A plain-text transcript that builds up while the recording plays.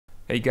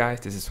Hey guys,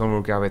 this is one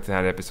more guy with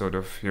another episode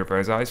of Europa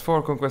Universalis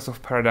for Conquest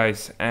of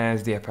Paradise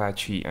as the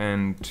Apache,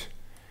 and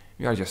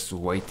we are just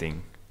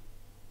waiting.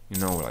 You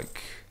know,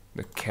 like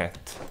the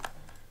cat,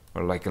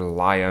 or like a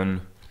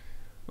lion,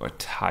 or a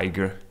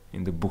tiger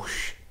in the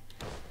bush.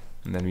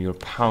 And then we will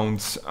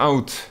pounce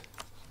out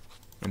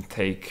and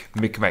take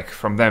Micmac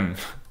from them.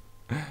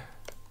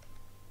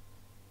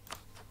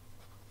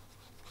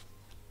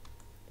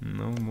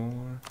 No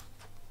more.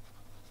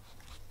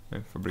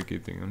 I'm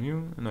fabricating on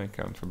you, and I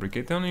can't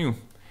fabricate on you.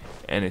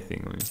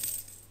 Anything on you.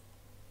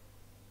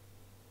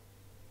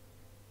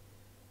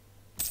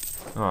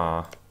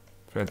 Ah,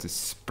 France is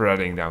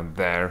spreading down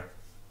there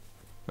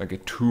like a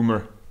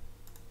tumor.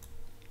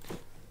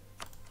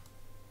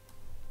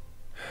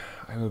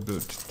 I will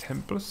build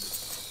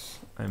temples.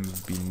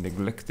 I've been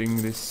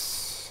neglecting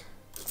this.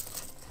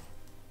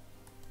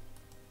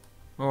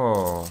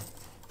 Oh.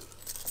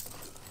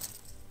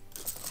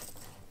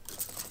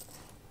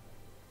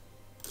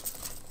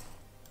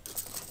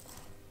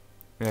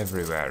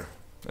 Everywhere.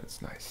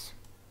 That's nice.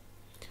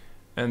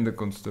 And the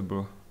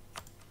constable.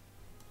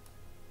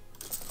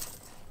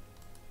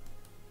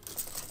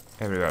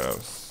 Everywhere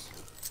else.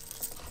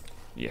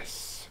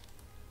 Yes.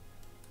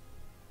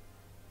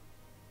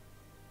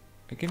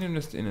 I can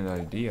invest in an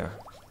idea.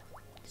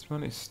 This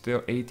one is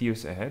still 8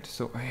 years ahead,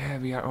 so yeah,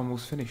 we are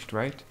almost finished,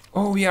 right?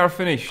 Oh, we are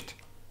finished!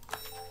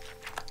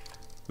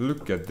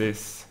 Look at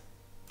this.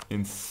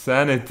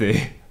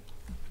 Insanity.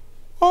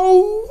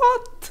 Oh,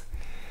 what?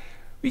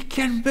 We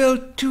can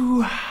build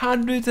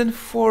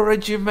 204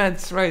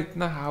 regiments right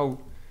now.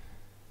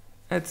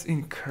 That's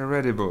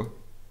incredible.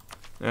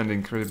 And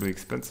incredibly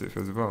expensive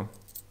as well.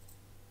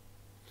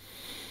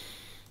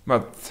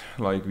 But,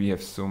 like, we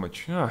have so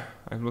much...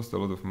 I've lost a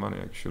lot of money,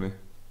 actually.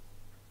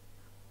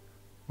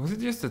 Was it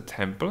just the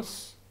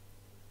temples?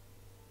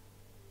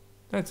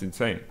 That's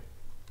insane.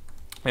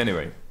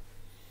 Anyway.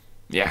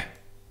 Yeah.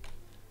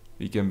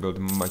 We can build a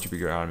much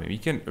bigger army. We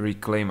can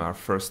reclaim our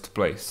first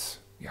place.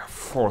 We are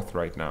 4th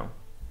right now.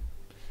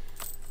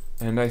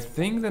 And I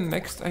think the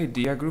next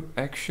idea group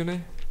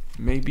actually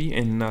may be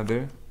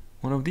another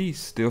one of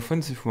these, the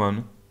offensive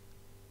one.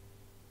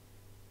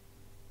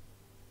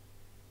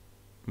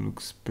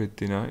 Looks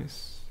pretty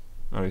nice.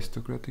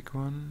 Aristocratic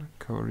one,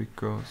 cavalry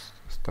cost,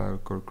 style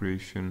core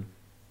creation,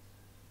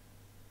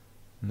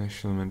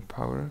 national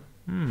manpower.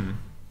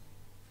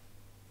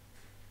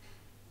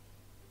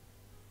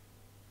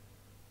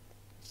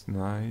 It's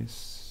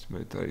nice.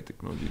 Military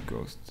technology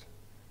cost.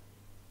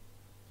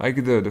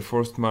 Like the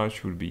forced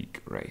march would be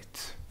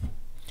great.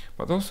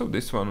 But also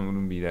this one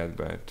wouldn't be that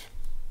bad.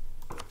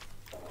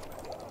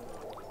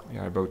 We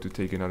are about to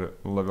take another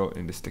level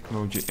in this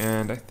technology,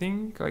 and I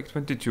think like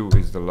 22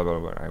 is the level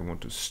where I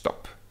want to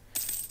stop.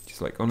 It's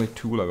like only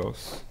 2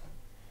 levels.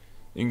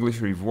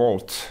 English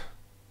revolt.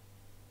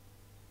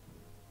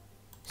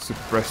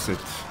 Suppress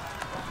it.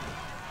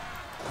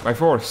 By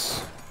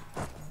force.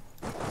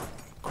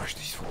 Crush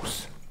this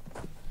force.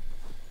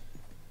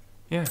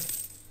 Yeah.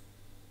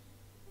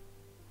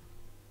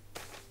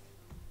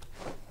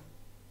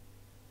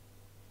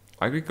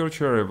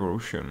 Agricultural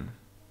revolution.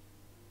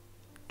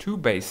 2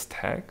 base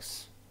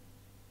tax.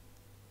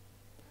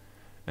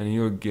 And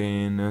you'll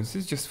gain... this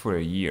is just for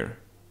a year.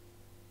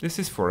 This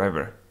is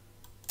forever.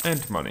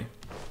 And money.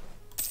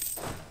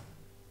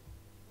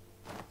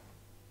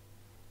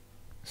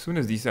 As soon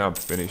as these are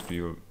finished,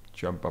 we will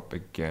jump up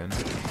again.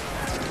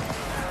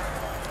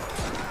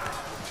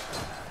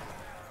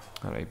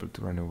 Are able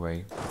to run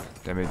away.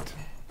 Damn it.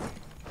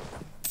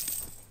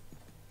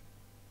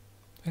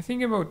 I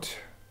think about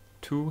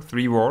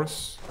 2-3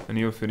 wars, and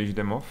you'll finish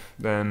them off.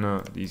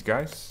 Then these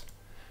guys.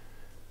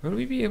 Will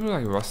we be able to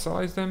like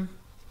vassalize them?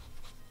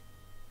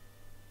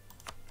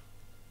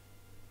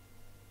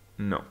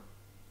 No.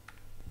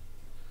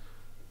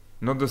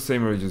 Not the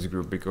same religious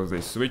group, because they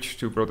switched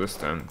to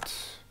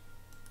Protestant.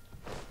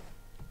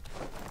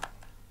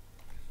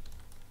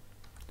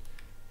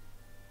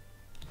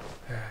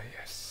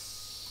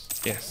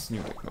 Yes. Yes,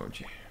 new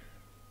technology.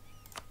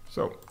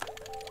 So,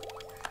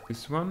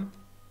 this one.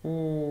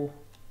 Oh.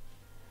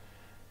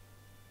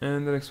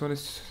 And the next one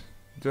is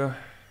the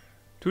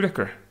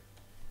 2-decker.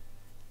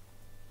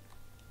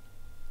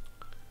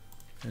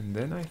 And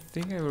then I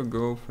think I will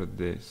go for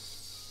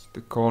this.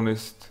 The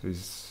colonist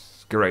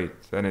is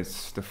great. Then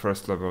it's the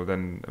first level.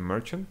 Then a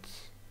merchant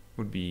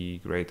would be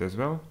great as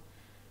well.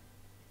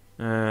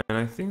 And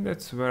I think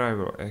that's where I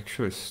will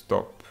actually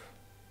stop.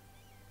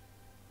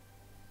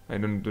 I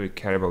don't really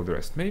care about the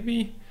rest.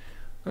 Maybe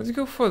let's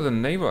go for the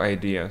naval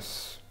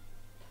ideas.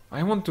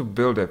 I want to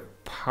build a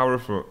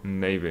powerful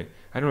navy.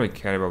 I don't really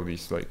care about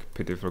these like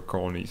pitiful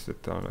colonies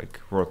that are like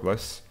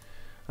worthless.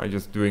 I'm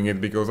just doing it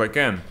because I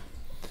can.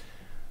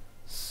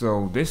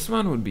 So this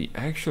one would be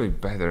actually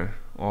better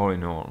all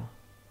in all.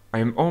 I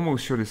am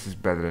almost sure this is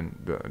better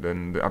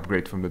than the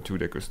upgrade from the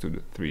 2-deckers to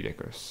the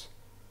 3-deckers.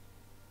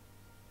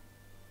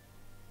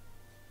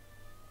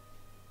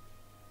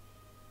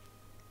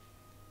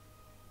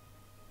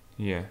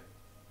 Yeah.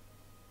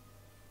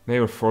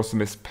 Naval force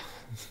miss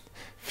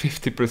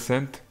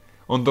 50%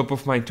 on top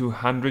of my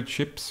 200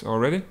 ships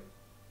already.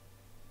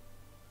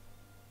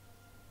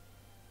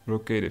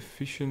 Blockade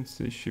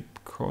efficiency, ship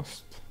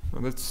cost. Oh,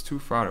 that's too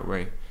far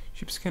away.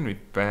 Ships can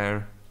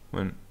repair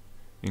when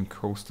in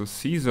coastal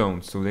sea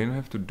zones, so they don't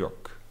have to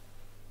dock.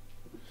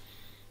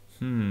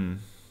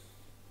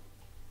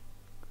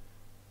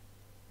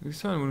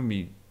 This one wouldn't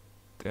be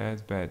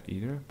that bad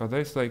either, but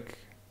there's like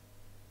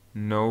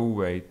no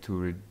way to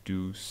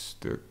reduce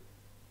the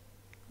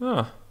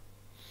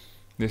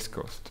this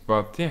cost.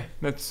 But yeah,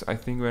 that's I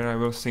think where I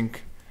will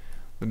sink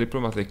the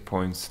diplomatic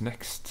points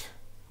next.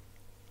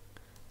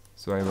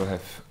 So I will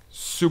have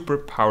super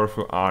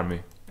powerful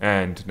army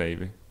and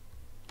navy.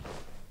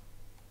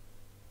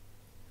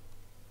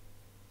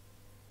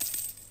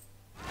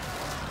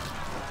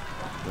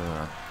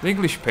 The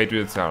English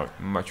patriots are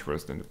much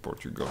worse than the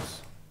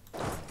Portuguese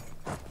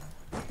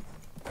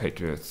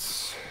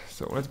patriots.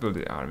 So let's build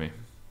the army.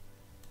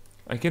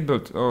 I can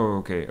build.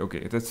 Oh,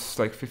 okay. That's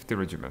like 50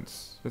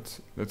 regiments. That's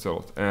a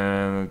lot,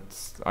 and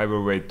I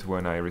will wait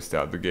when I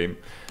restart the game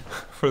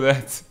for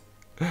that.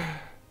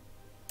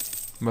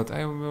 But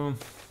I will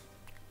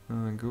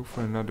go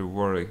for another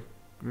war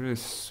really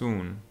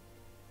soon.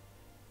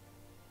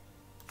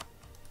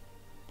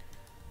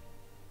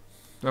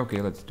 Okay,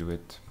 let's do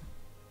it.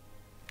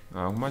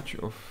 How much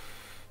of...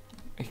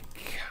 I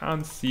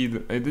can't see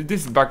the...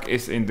 this bug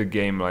is in the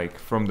game like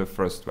from the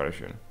first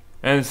version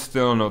and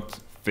still not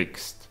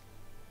fixed.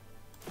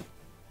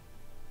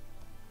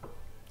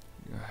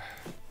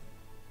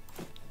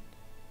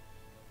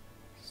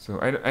 So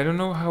I don't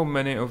know how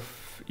many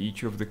of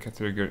each of the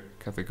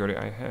category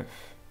I have.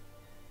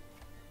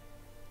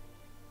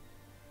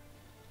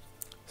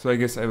 So I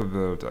guess I will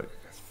build like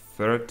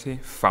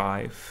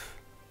 35.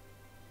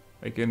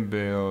 I can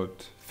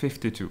build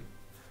 52.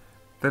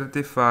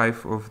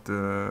 35 of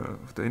the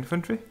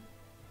infantry.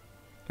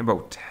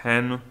 About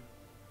 10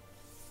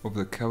 of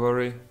the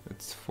cavalry.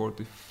 That's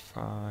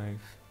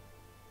 45.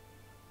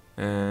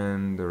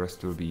 And the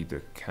rest will be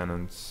the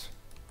cannons.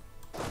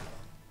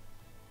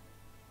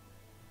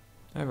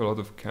 I have a lot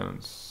of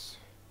cannons.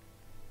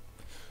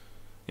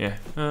 Yeah,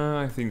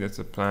 I think that's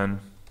a plan.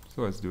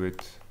 So let's do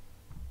it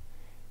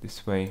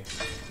this way.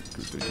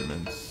 2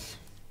 regiments.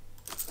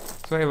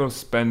 So I will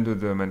spend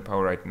the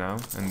manpower right now,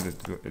 and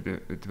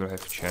it will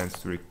have a chance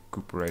to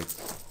recuperate.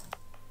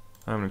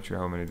 I'm not sure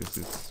how many this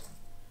is.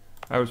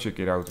 I will check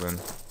it out when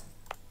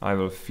I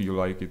will feel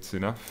like it's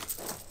enough.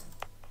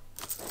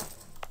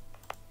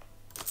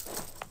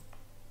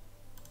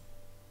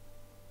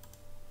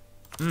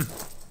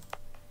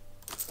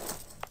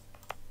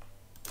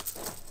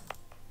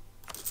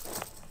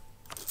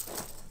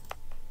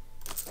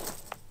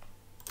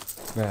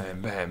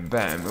 Bam, bam,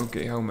 bam.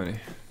 Okay, how many?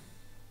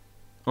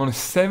 On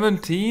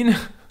 17?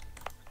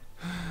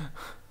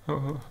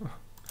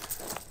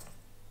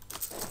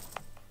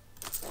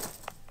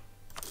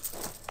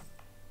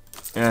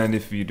 And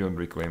if we don't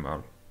reclaim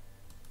our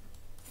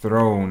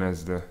throne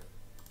as the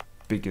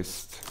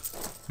biggest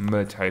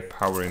military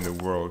power in the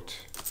world.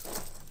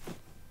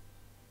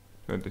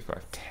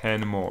 25,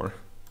 10 more.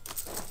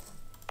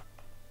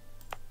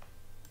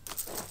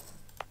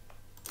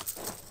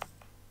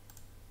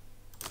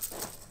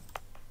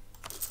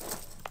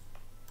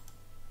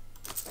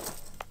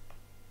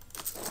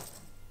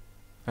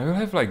 I will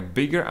have like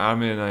bigger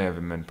army than I have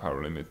a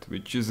manpower limit,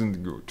 which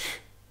isn't good.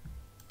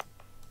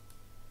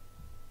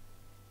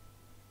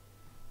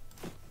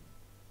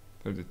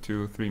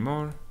 $32, 3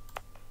 more.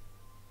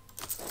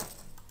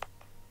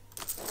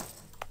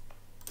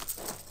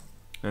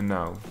 And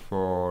now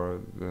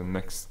for the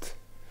next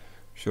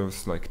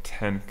shows like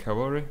 10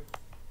 cavalry.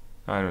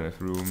 I don't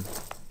have room.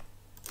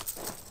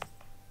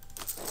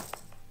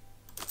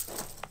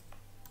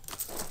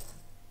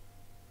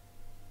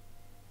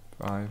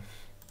 Five.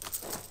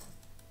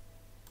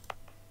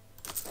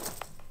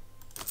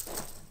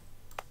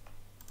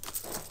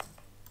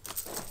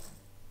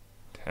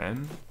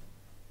 10.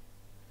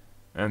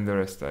 And the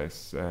rest I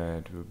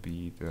said will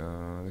be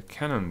the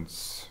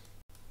cannons.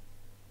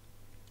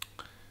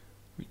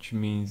 Which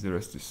means the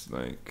rest is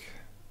like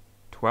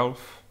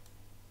 12.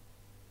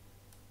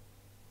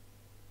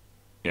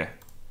 Yeah,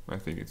 I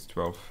think it's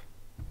 12.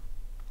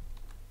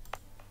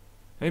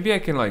 Maybe I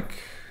can like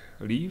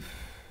leave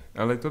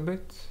a little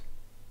bit.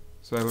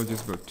 So I will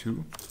just go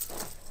 2.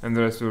 And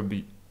the rest will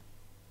be...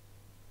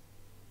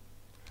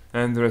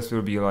 And the rest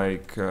will be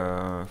like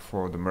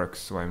for the mercs,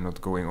 so I'm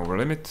not going over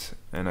limit.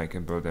 And I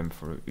can build them,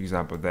 for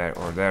example, there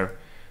or there.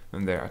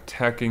 And they're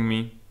attacking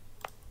me.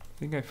 I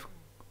think I've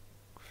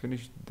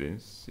finished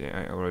this. Yeah,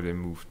 I already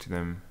moved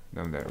them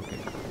down there. Okay.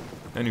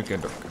 And you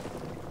can dock.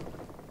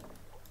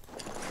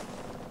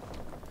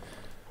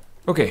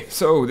 Okay,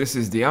 so this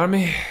is the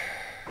army.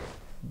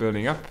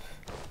 Building up.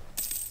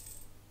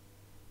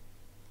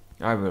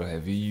 I will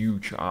have a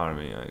huge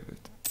army.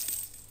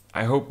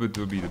 I hope it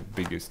will be the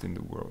biggest in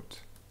the world.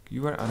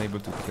 You are unable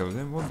to kill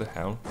them? What the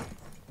hell?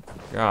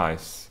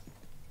 Guys.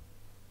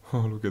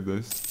 Oh, look at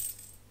this.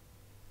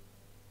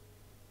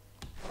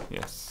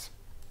 Yes.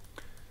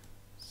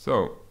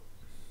 So,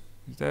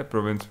 is there a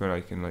province where I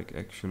can like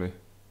actually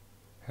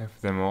have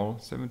them all?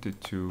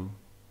 72.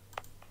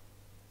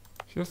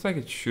 Feels like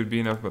it should be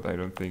enough, but I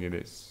don't think it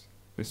is.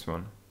 This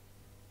one.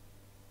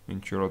 In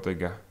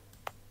Chorotega.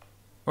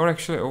 Or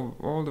actually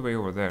all the way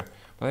over there.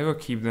 But I will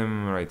keep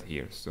them right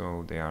here.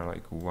 So they are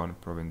like one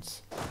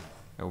province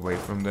away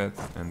from that.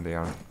 And they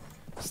are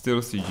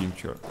still sieging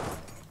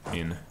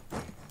in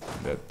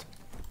that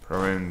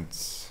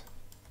province.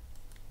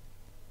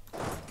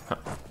 Huh.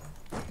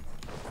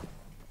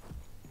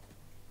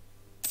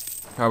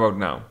 How about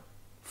now?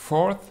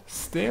 Fourth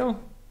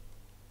still?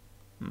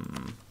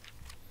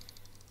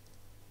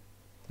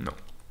 No.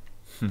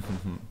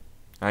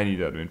 I need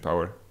admin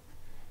power.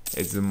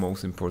 It's the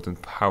most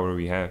important power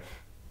we have.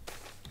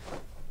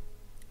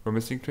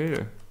 Promising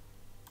trader.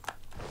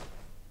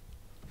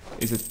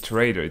 It's a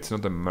trader, it's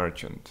not a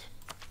merchant.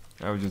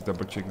 I will just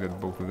double check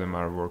that both of them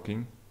are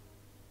working.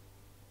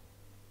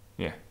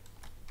 Yeah.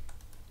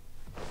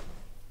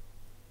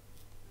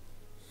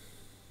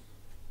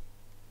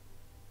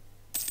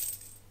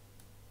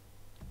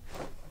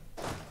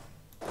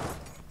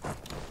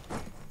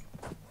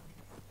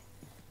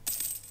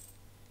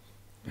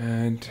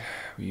 And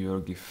we will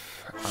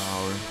give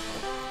our...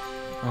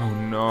 Oh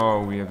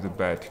no, we have the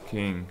bad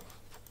king.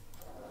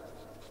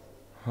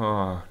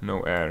 Oh,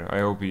 no heir. I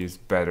hope he is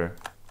better.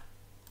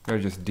 They're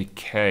just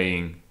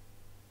decaying.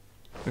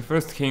 The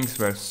first kings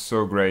were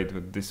so great,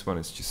 but this one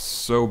is just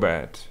so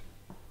bad.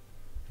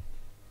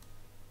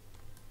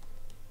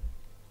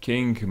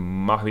 King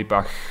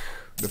Mahvipach,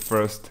 the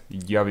first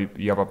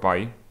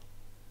Yavapai.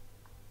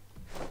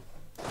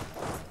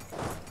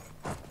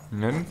 I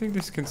don't think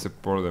this can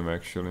support them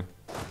actually.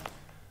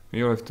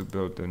 We'll have to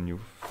build a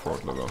new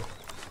fort level.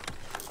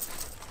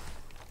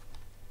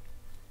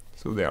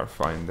 So they are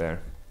fine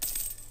there.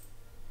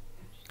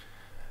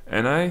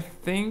 And I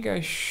think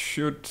I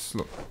should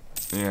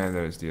yeah,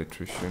 there's the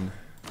attrition.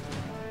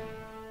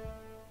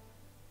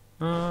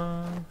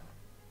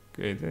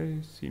 Okay,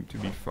 they seem to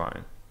be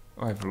fine.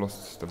 Oh, I've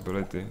lost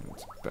stability.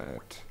 That's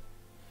bad.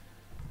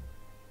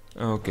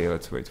 Okay,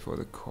 let's wait for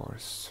the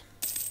course.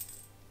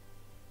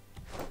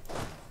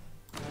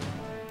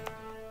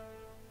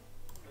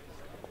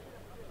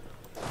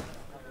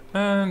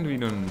 And we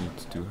don't need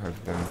to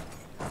have them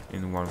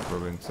in one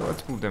province, so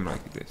let's move them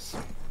like this.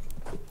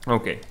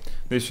 Okay,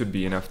 this should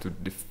be enough to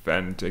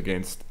defend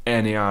against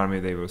any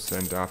army they will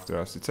send after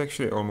us. It's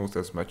actually almost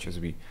as much as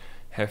we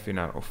have in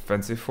our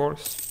offensive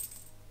force.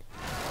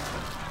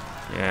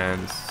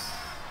 And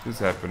this is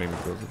happening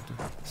because of the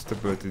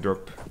stability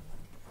drop.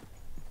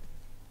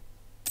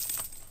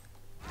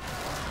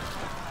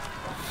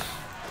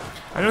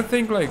 I don't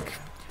think like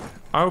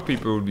our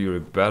people would be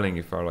rebelling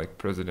if our like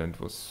president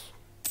was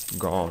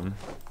gone,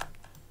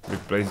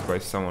 replaced by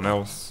someone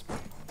else.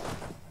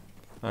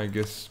 I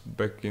guess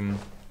back in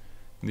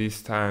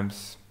these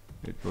times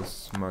it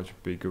was much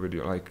bigger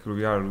deal. Like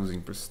we are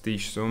losing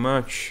prestige so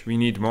much. We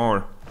need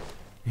more.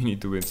 We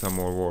need to win some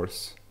more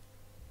wars.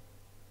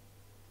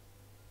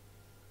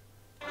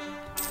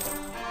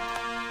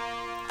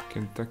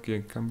 Kentucky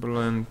and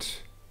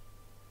Cumberland.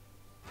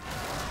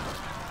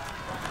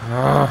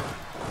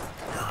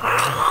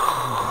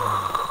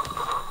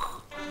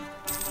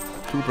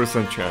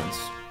 2%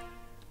 chance.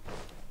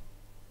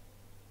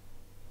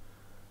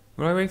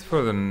 Will I wait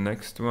for the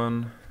next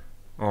one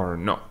or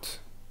not?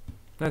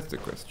 That's the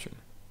question.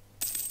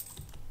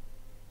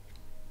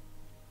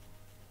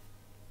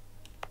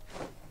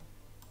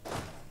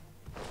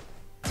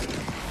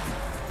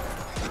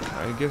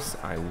 I guess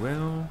I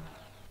will.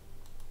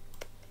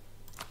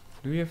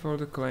 Do we have all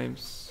the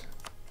claims?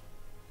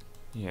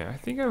 Yeah, I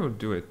think I will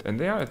do it. And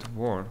they are at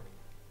war.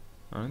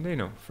 Aren't they?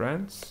 No,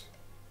 France?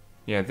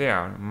 Yeah, they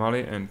are.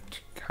 Mali and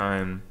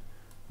Caen,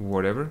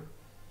 whatever.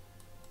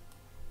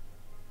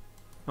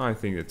 I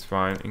think that's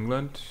fine.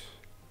 England,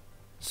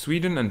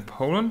 Sweden and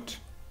Poland.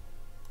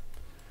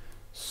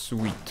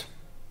 Sweet.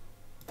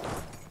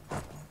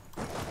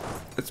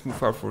 Let's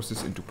move our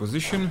forces into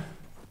position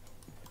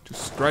to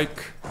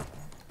strike.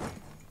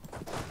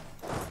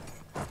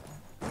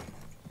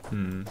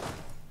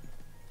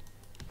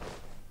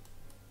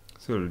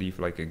 So leave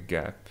like a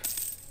gap.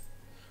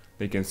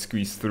 They can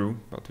squeeze through,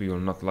 but we will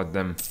not let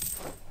them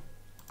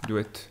do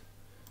it.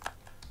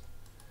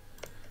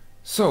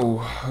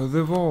 So,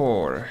 the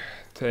war.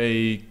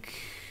 Take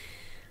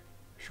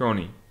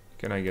Shawnee.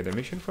 Can I get a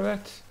mission for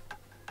that?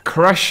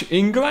 Crush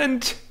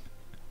England?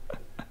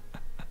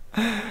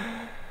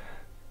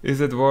 Is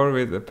at war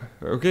with...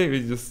 Okay,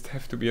 we just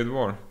have to be at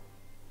war.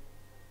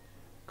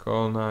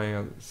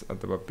 Colonize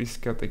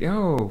Atabapisca.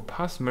 Oh,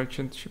 Pass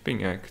Merchant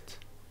Shipping Act.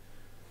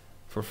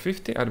 For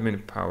 50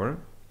 admin power.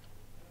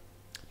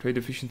 Trade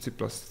efficiency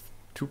plus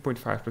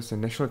 2.5%.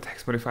 National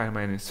tax modifier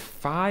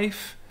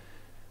 -5.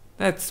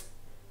 That's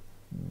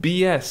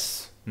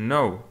BS.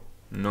 No.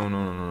 No,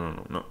 no, no, no,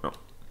 no, no, no.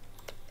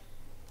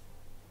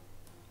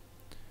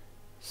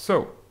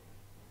 So,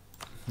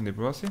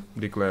 diplomacy,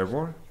 declare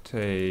war,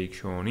 take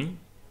Shawnee.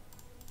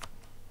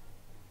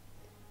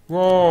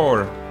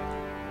 War!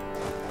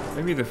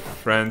 Maybe the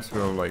French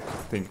will like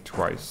think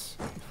twice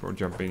before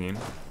jumping in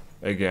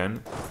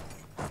again.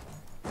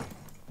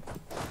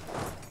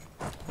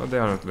 But they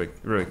are not like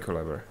really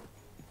clever.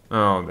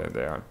 Oh, there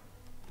they are.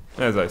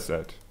 As I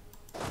said.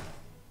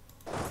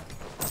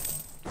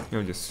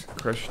 You'll just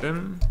crush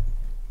them.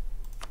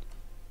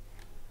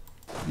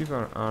 Give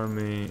our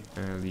army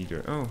a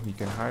leader. Oh, we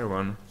can hire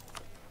one.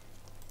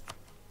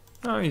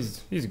 Oh,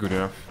 he's good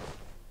enough.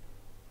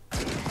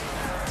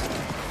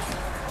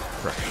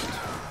 Crushed.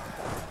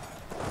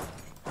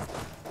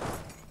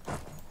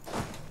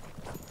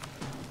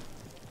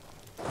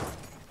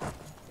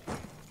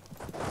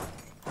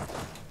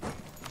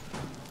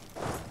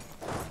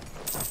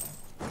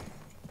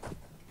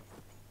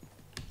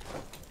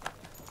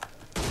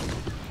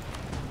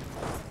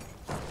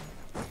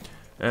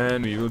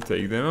 And we will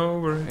take them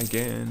over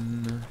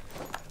again.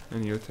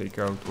 And you'll take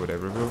out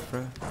whatever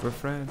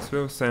France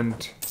will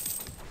send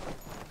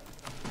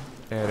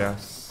at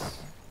us.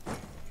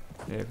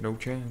 They have no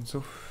chance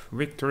of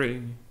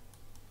victory.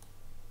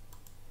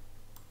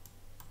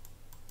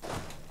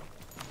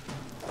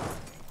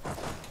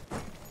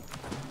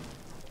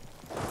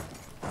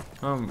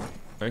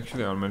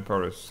 Actually our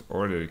manpower is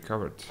already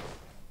recovered.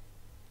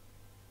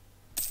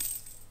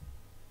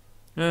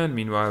 And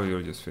meanwhile we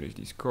will just finish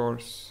these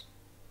cores.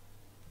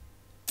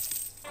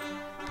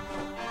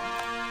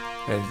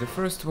 There's the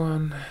first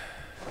one.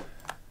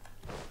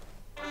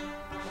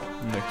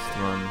 Next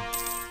one.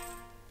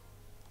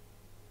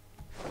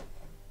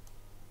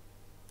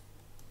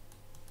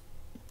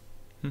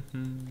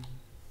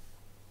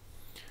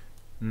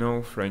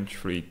 No French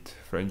fleet.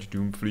 French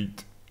doom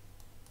fleet.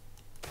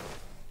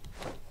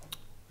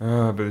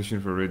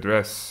 Petition for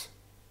redress.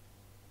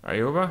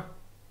 Iowa?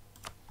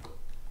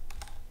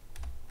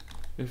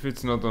 If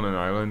it's not on an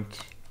island.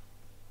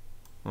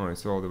 Oh,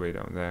 it's all the way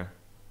down there.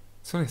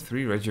 It's only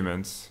 3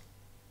 regiments.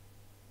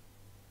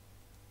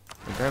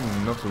 Like,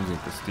 I'm not losing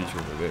prestige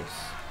over this.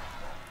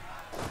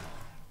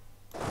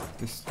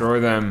 Destroy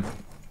them.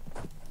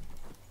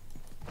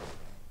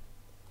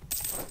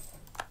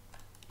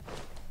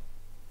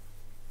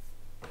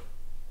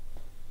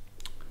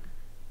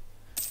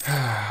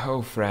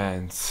 Oh,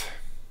 France.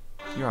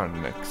 You are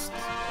next.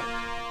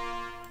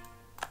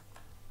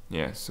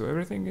 Yeah, so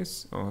everything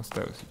is... Oh,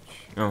 hostile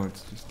siege. Oh,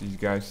 it's just these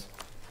guys.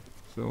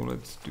 So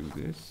let's do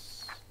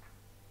this.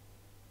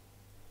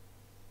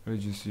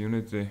 Religious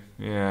unity.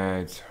 Yeah,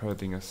 it's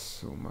hurting us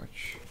so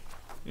much.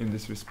 In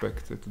this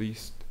respect, at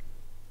least.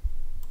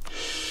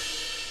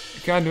 I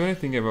can't do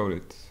anything about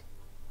it.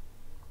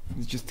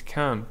 You just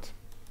can't.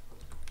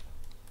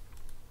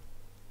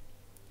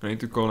 I need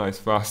to colonize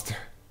faster.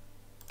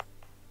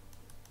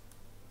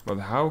 But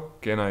how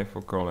can I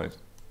colonize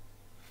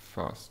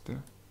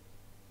faster?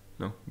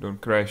 No, don't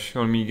crash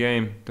on me,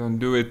 game. Don't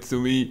do it to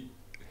me.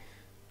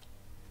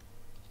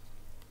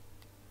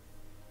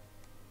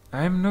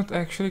 I'm not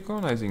actually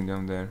colonizing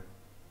down there.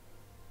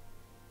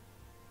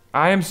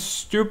 I am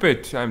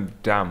stupid. I'm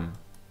dumb.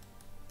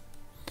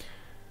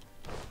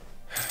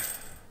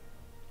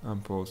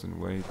 Unpause and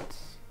wait.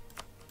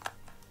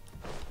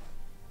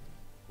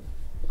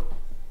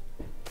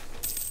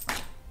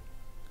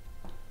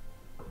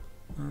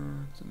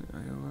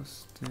 Iowa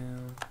still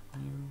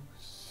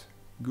news.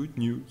 Good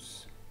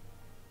news.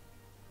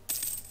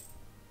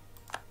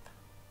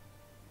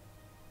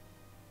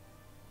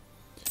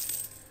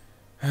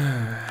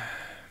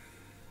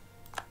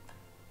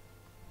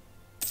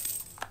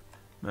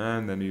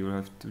 And then you will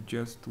have to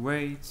just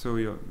wait, so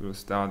we'll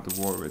start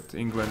the war with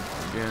England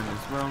again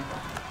as well.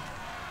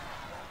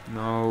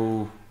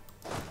 No.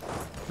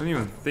 Don't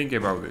even think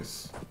about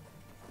this.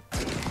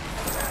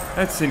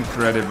 That's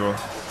incredible.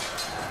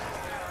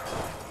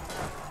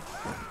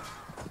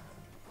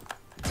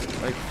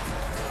 Like,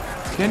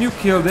 can you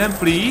kill them,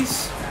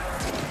 please?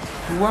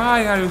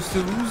 Why are you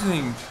still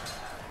losing?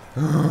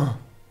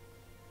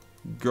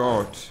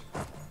 God.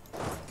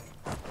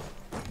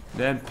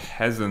 Then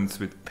peasants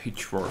with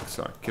pitchforks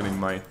are killing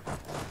my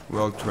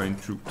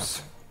well-trained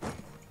troops.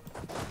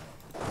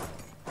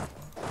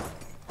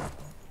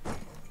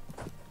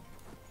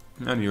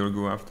 And you'll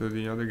go after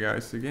the other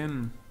guys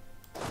again.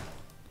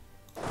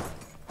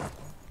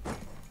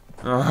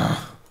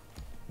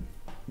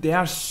 They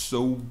are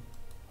so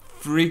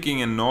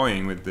freaking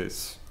annoying with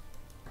this.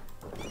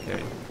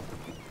 Okay.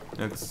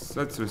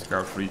 Let's risk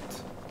our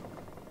fleet.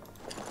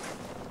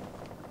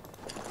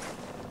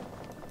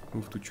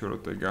 Move to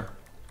Chorotega.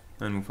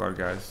 And move our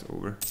guys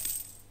over.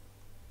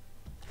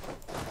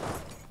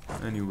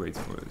 And you wait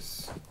for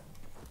this.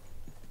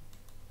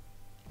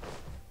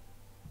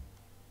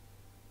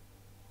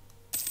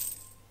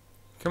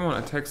 Come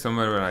on, attack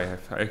somewhere where I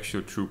have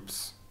actual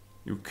troops.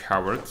 You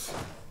cowards.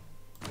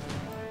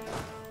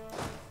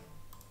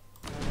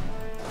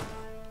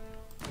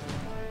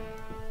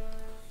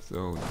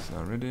 So these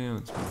are ready.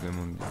 Let's put them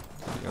on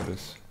the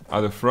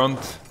other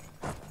front.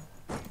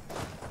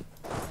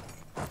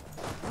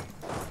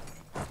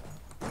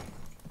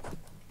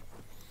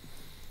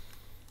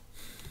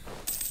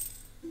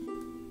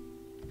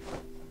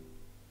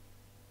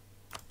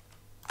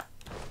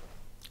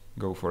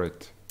 Go for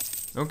it.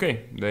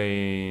 Okay,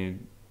 they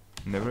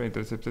never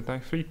intercepted my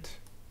fleet.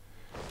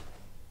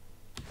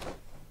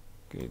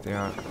 Okay, they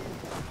are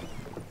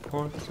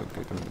port, so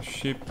get on the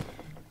ship.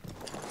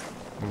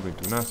 Move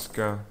into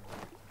Nazca.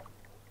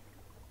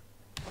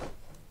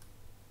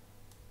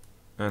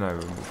 And I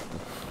will move the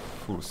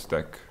full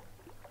stack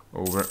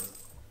over.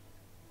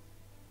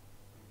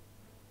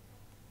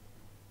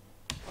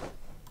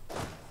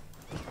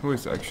 Who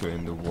is actually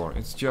in the war?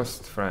 It's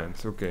just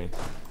France, okay.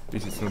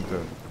 This is not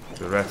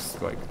the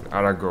rest, like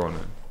Aragon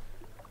and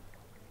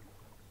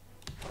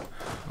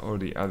all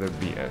the other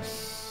BS.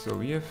 So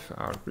we have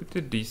our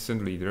pretty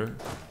decent leader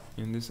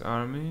in this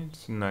army.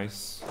 It's a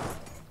nice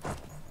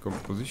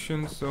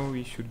composition, so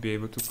we should be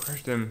able to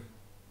crush them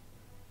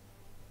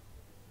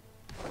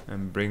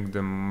and bring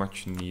the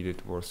much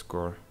needed war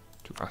score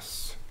to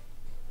us.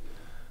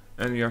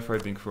 And we are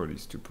fighting for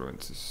these two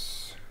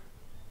provinces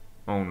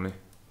only.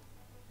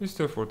 It's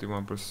still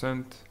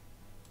 41%.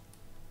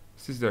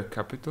 This is their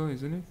capital,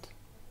 isn't it?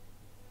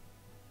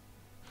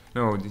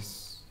 No,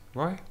 this...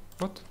 Why?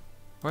 What?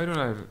 Why don't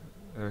I have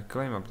a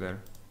claim up there?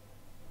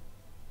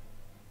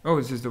 Oh,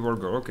 this is the war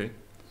goal, okay.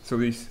 So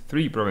these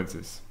 3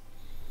 provinces.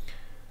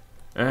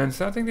 And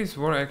starting this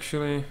war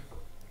actually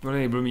will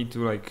enable me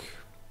to like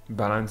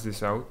balance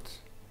this out.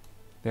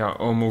 They are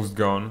almost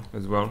gone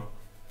as well.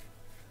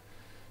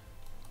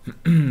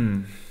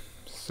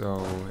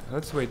 So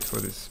let's wait for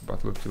this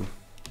battle to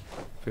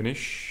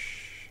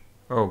finish.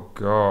 Oh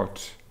god.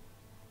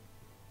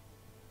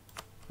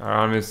 Our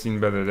army has seen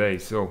better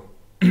days, so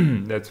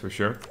that's for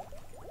sure.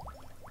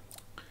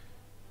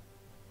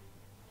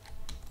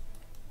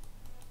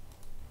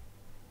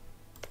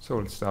 So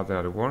let's start the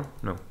other war.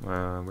 No,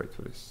 wait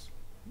for this.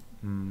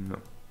 No.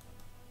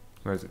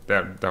 Where is it?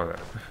 There, down there.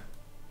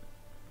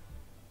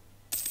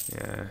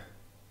 Yeah.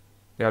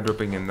 They are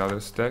dropping another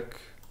stack.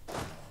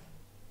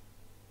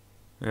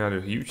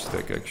 Another huge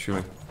stack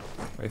actually.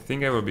 I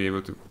think I will be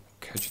able to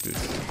catch this.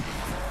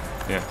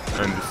 Yeah,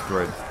 and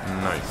destroy it.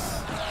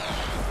 Nice.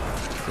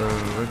 So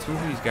let's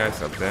move these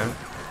guys up there.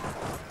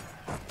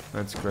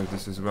 Let's grab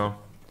this as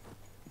well.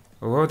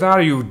 What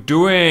are you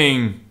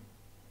doing?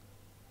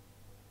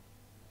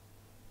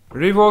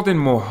 Revolt in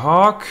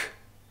Mohawk?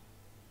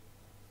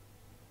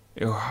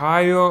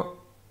 Ohio?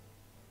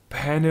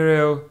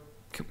 Pennyrill?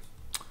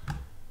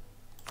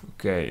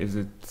 Okay, is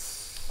it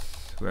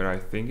where I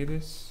think it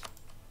is?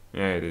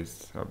 Yeah, it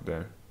is up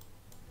there.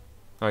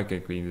 I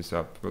can clean this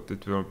up, but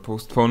it will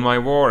postpone my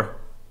war.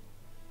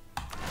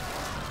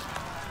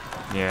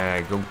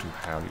 Yeah, go to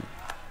hell, you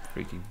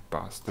freaking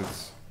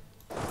bastards.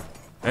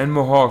 And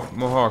Mohawk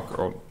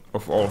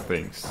of all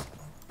things.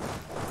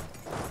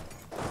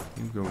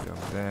 You go down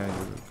there, you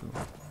will go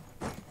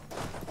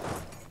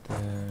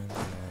there.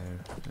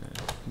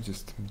 You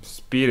just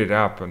speed it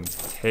up and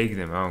take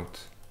them out.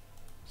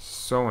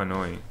 So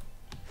annoying.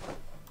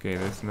 Okay,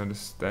 that's another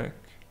stack.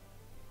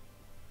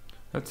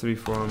 Let's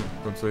reform,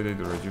 consolidate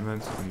the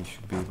regiments, and we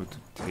should be able to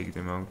take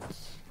them out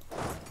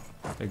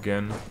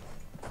again.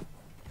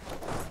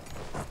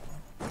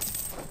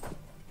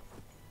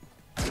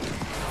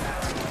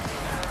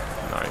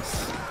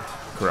 Nice.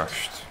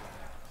 Crushed.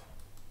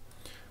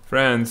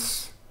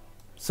 France,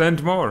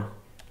 send more.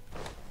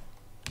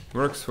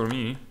 Works for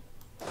me.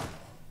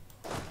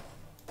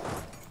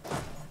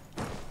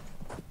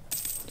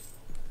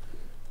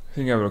 I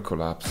think I will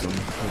collapse on the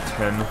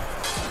 10.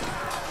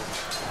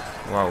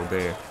 Wow,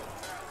 they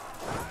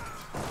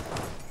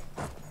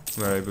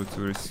were able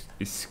to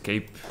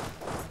escape.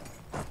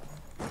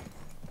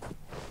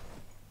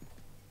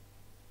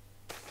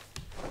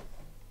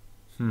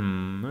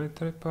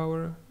 Military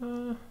power?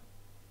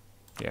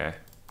 Yeah,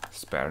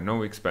 spare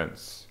no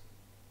expense.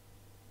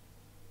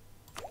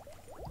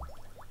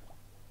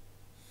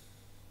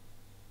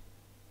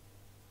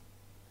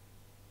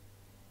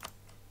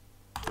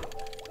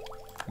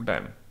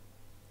 Bam.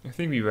 I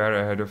think we were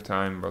ahead of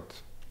time,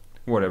 but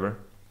whatever.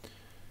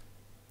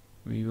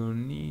 We will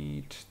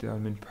need the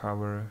admin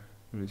power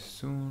really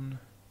soon.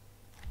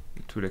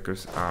 The 2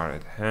 deckers are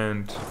at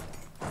hand.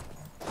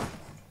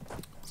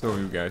 So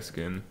you guys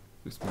can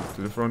just move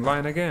to the front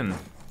line again.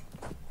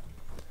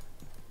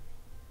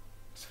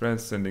 Is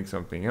France sending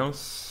something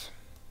else?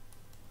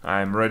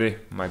 I'm ready.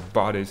 My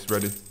body is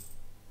ready.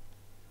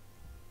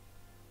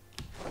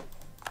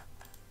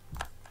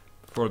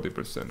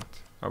 40%.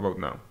 How about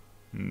now?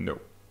 No.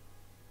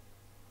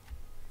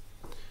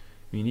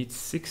 We need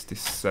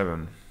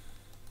 67.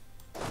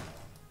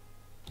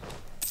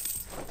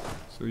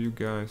 So you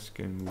guys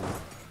can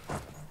move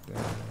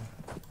there,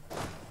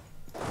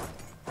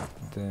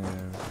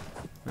 there,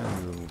 and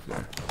we will move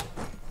there.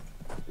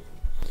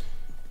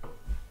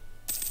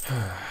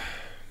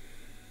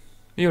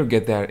 You'll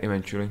get there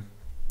eventually.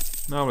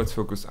 Now let's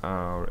focus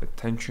our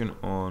attention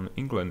on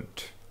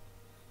England.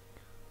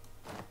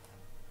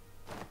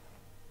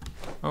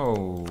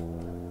 Oh,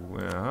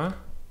 yeah.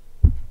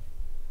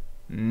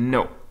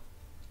 No.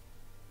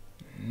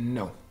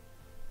 No.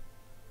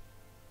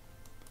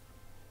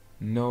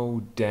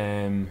 No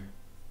damn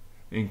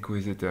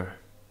Inquisitor.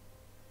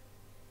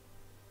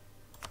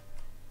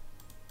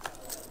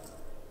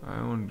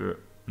 I wonder...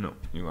 No,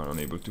 you are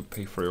unable to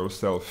pay for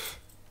yourself.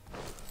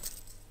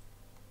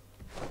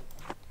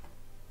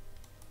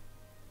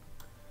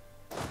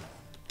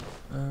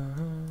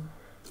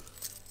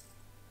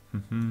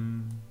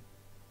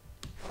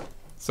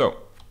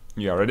 So,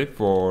 we are ready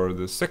for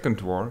the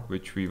second war,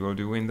 which we will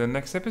do in the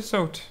next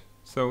episode.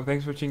 So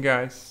thanks for watching,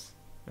 guys,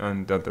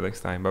 and until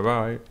next time, bye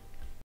bye.